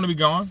 I'm going to be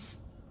gone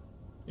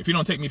if you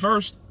don't take me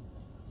first.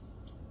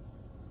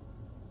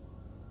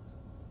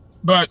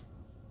 But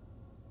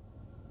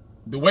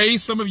the way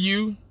some of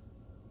you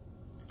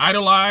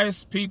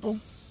idolize people,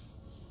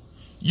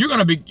 you're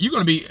going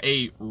to be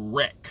a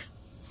wreck.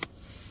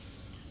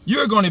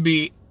 You're going to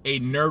be a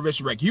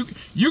nervous wreck.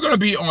 You're going to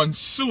be on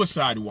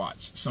suicide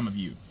watch, some of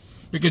you,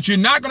 because you're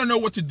not going to know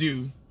what to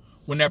do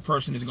when that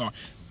person is gone.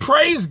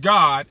 Praise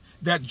God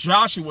that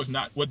Joshua was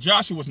not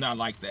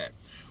like that.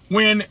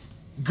 When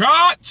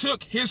God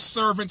took his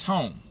servant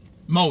home,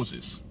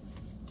 Moses,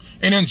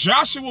 and in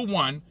Joshua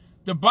 1,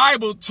 the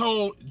Bible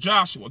told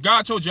Joshua,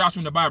 God told Joshua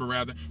in the Bible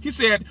rather, he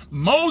said,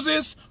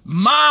 Moses,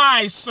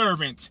 my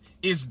servant,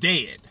 is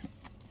dead.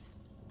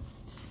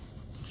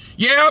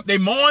 Yeah, they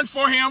mourned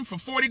for him for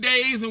 40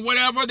 days and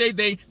whatever.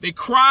 They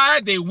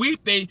cried, they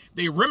weep,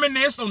 they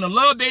reminisced on the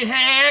love they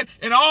had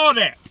and all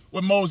that,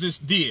 what Moses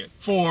did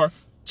for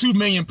 2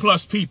 million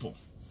plus people.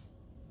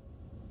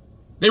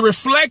 They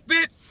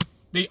reflected,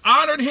 they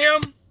honored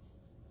him,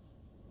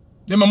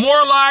 they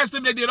memorialized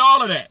him, they did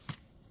all of that.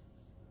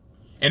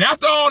 And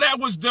after all that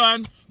was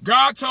done,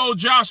 God told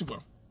Joshua,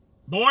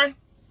 boy,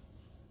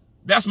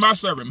 that's my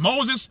servant.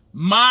 Moses,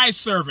 my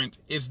servant,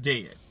 is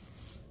dead.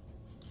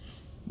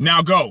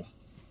 Now go.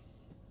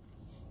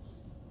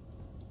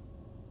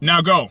 Now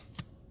go.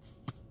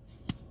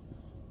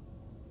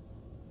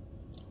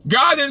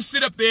 God didn't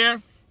sit up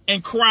there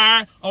and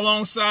cry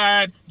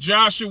alongside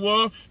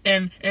Joshua.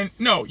 And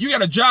no, you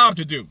got a job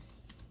to do.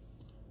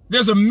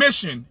 There's a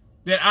mission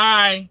that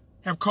I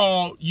have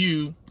called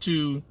you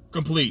to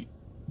complete.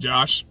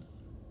 Josh,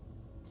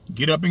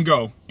 get up and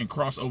go and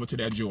cross over to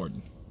that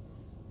Jordan.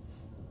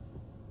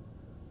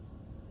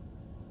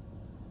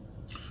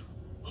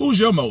 Who's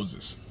your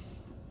Moses?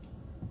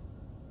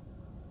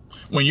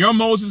 When your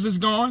Moses is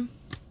gone,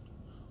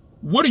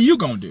 what are you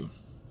going to do?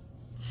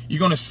 You're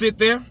going to sit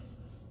there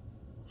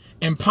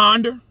and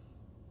ponder?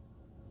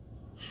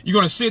 You're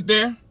going to sit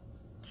there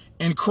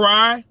and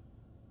cry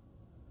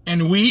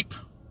and weep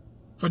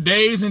for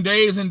days and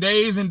days and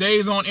days and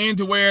days on end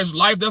to where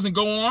life doesn't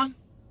go on?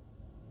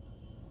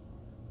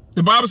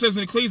 The Bible says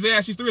in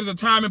Ecclesiastes 3, there's a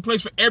time and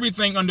place for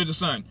everything under the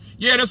sun.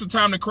 Yeah, there's a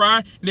time to cry,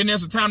 and then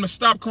there's a time to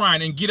stop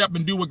crying and get up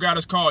and do what God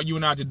has called you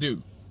and I to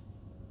do.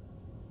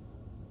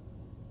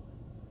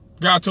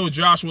 God told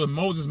Joshua,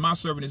 Moses, my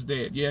servant, is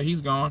dead. Yeah,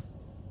 he's gone.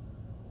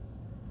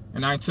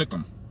 And I took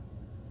him.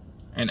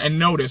 And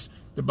notice,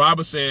 the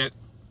Bible said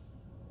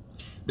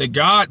that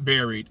God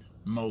buried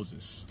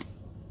Moses.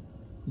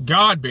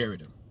 God buried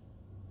him.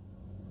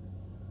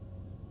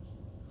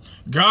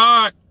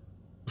 God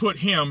put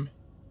him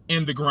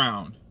in the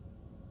ground.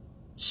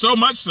 So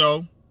much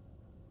so,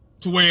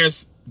 to where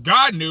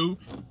God knew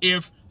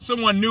if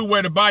someone knew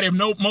where the body of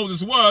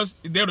Moses was,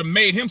 they would have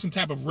made him some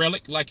type of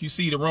relic like you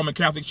see the Roman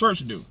Catholic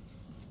Church do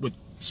with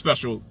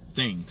special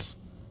things.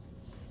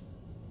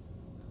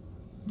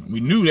 We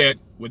knew that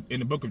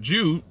in the book of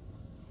Jude,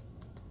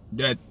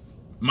 that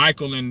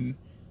Michael and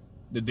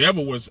the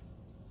devil was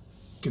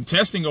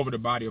contesting over the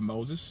body of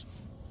Moses.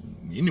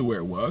 He knew where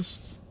it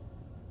was,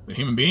 but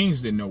human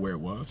beings didn't know where it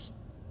was.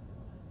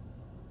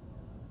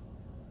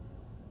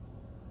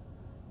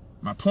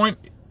 My point,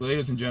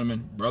 ladies and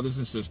gentlemen, brothers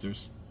and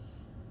sisters,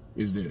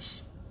 is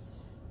this.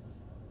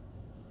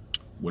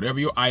 Whatever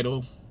your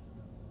idol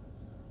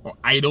or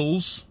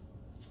idols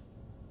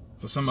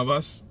for some of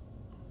us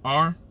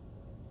are,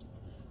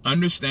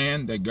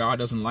 understand that God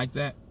doesn't like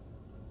that.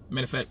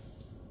 Matter of fact,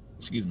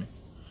 excuse me,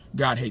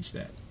 God hates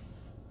that.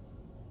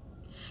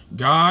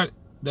 God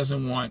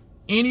doesn't want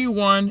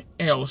anyone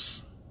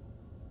else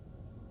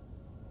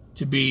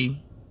to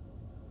be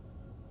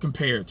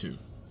compared to.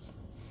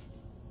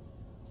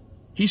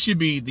 He should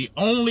be the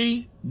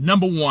only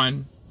number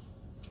one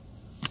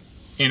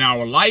in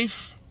our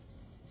life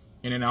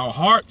and in our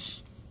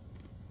hearts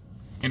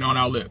and on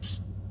our lips.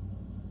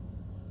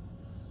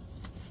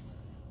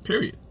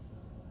 Period.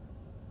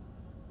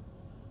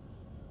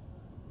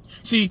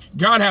 See,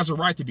 God has a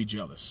right to be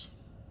jealous.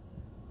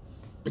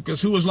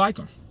 Because who is like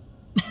him?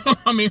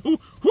 I mean,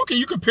 who can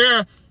you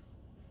compare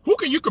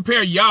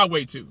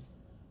Yahweh to?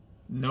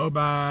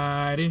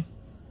 Nobody.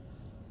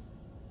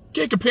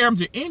 Can't compare him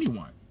to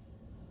anyone.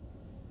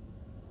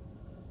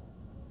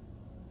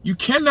 You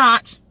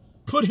cannot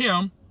put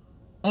him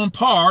on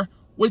par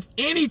with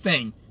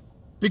anything,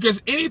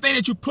 because anything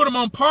that you put him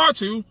on par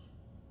to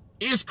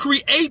is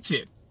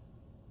created.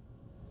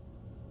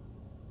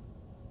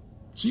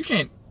 So you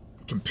can't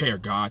compare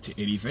God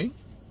to anything.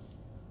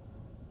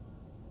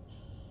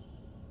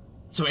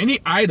 So any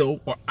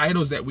idol or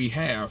idols that we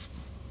have,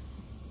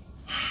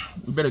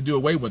 we better do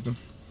away with them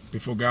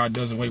before God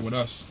does away with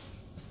us.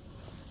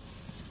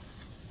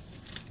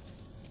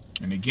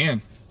 And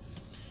again,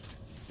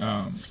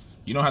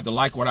 you don't have to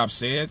like what I've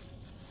said.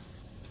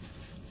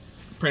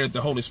 Pray that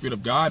the Holy Spirit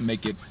of God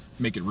make it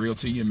real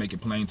to you and make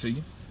it plain to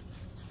you.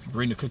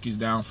 Bring the cookies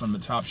down from the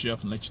top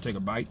shelf and let you take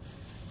a bite.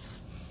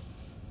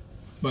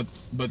 But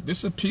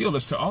this appeal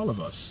is to all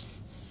of us,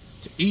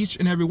 to each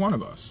and every one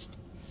of us.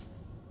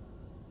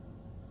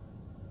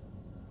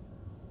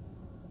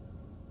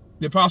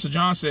 The Apostle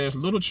John says,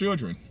 little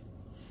children,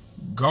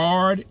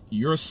 guard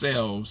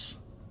yourselves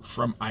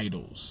from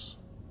idols.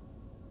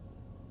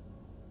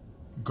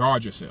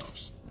 Guard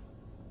yourselves.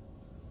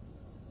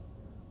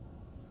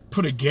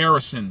 Put a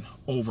garrison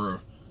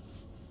over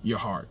your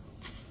heart.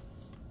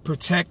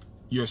 Protect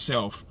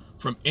yourself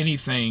from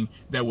anything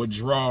that would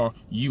draw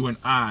you and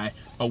I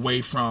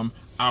away from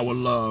our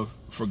love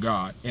for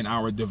God and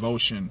our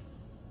devotion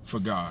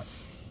for God.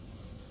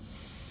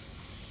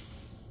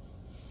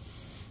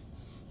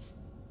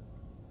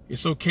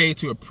 It's okay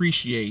to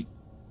appreciate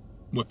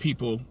what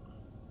people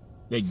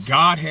that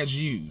God has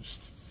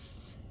used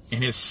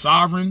in his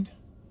sovereign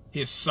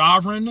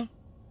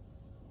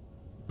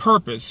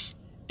purpose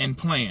and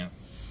plan.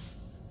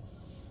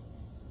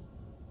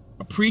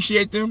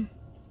 Appreciate them,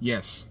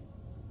 yes.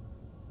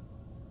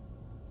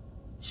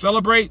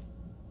 Celebrate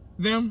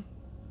them,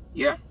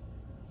 yeah.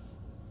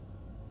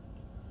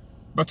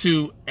 But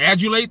to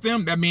adulate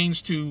them, that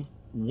means to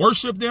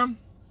worship them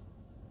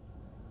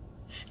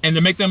and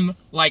to make them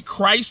like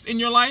Christ in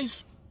your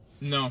life,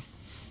 no.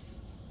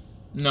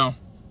 No.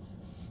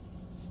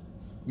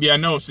 Yeah, I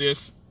know,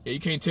 sis. Yeah, you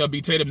can't tell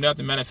B. Tatum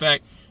nothing. Matter of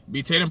fact,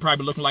 B. Tatum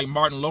probably looking like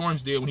Martin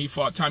Lawrence did when he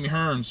fought Tommy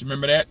Hearns.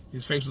 Remember that?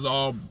 His face was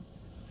all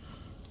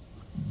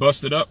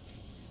busted up.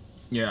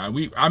 Yeah, I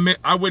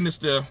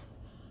witnessed a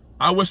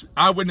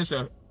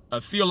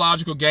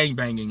theological gang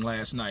banging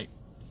last night.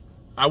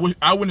 I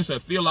witnessed a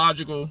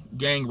theological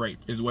gang rape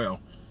as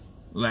well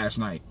last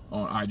night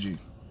on IG.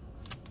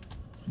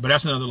 But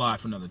that's another lie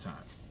for another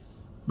time.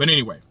 But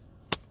anyway,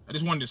 I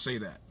just wanted to say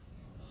that.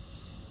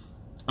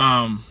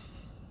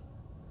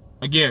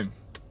 Again,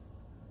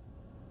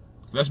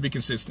 let's be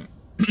consistent.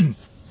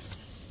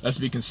 Let's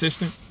be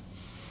consistent.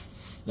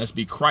 Let's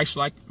be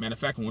Christ-like. Matter of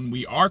fact, when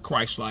we are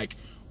Christ-like,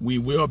 we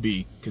will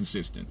be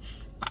consistent.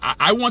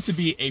 I want to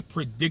be a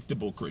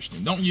predictable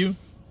Christian, don't you?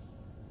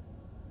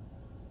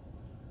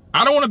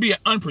 I don't want to be an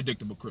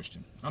unpredictable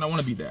Christian. I don't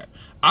want to be that.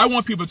 I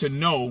want people to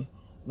know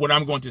what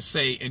I'm going to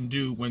say and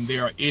do when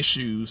there are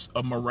issues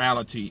of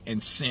morality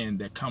and sin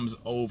that comes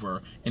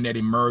over and that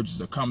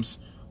emerges or comes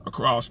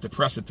across the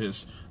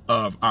precipice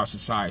of our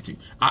society.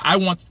 I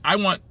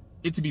want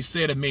it to be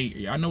said of me,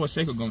 yeah, I know what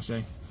Seiko going to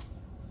say.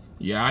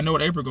 Yeah, I know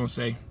what April going to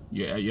say.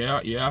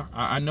 Yeah.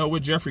 I know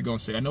what Jeffrey going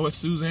to say. I know what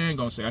Suzanne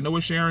going to say. I know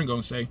what Sharon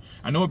going to say.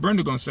 I know what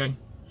Brenda going to say.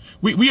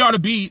 We ought to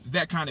be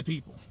that kind of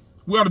people.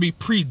 We ought to be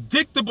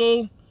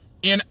predictable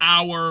in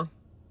our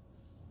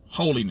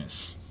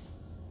holiness.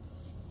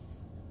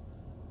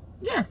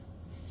 Yeah.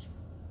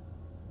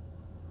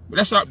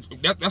 That's what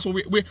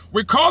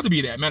we're called to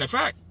be that. Matter of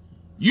fact,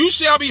 you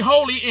shall be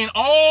holy in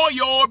all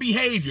your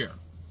behavior.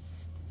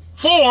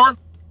 For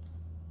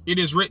it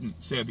is written,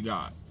 said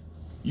God,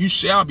 you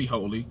shall be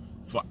holy,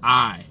 for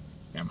I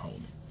am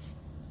holy.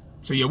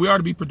 So yeah, we ought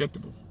to be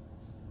predictable.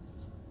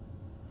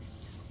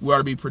 We ought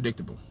to be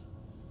predictable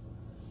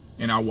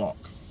in our walk,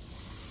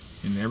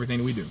 in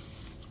everything we do.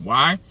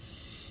 Why?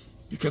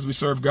 Because we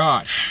serve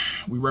God.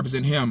 We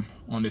represent him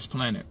on this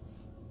planet.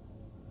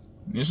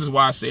 And this is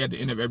why I say at the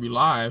end of every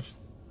live,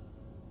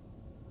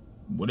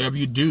 whatever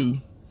you do,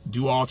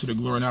 do all to the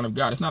glory and honor of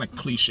God. It's not a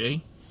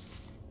cliche.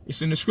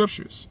 It's in the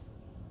scriptures.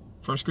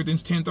 1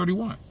 Corinthians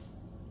 10:31.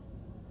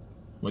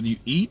 Whether you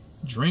eat,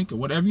 drink, or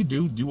whatever you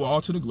do, do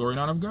all to the glory and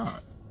honor of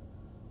God.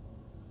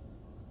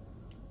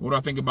 What do I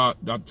think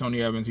about Dr.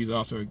 Tony Evans? He's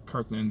also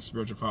Kirkland's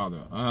spiritual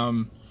father.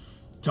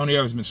 Tony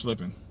Evans has been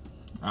slipping.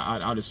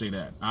 I'll just say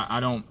that. I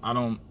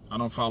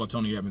don't follow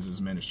Tony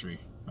Evans' ministry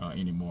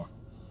anymore.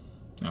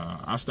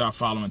 I stopped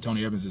following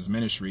Tony Evans'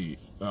 ministry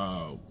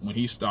when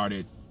he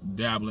started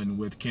dabbling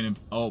with Kenneth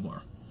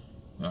Ulmer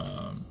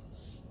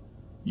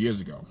years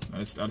ago. I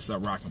just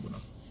stopped rocking with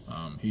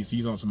him.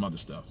 He's on some other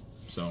stuff.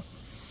 So,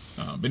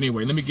 but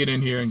anyway, let me get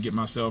in here and get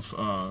myself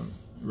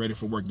ready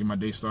for work, get my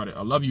day started.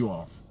 I love you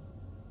all.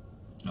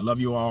 I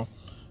love you all.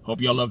 Hope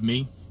y'all love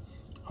me.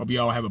 Hope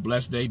y'all have a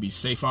blessed day. Be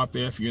safe out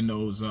there if you're in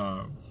those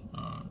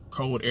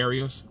cold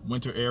areas,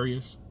 winter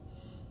areas.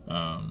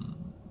 Yeah,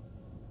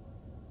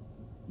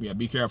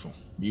 be careful.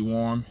 Be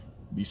warm.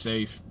 Be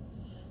safe.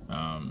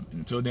 And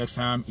until next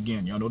time,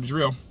 again, y'all know the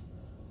drill.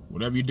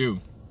 Whatever you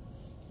do,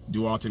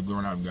 do all to the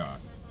glory of God.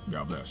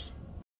 God bless.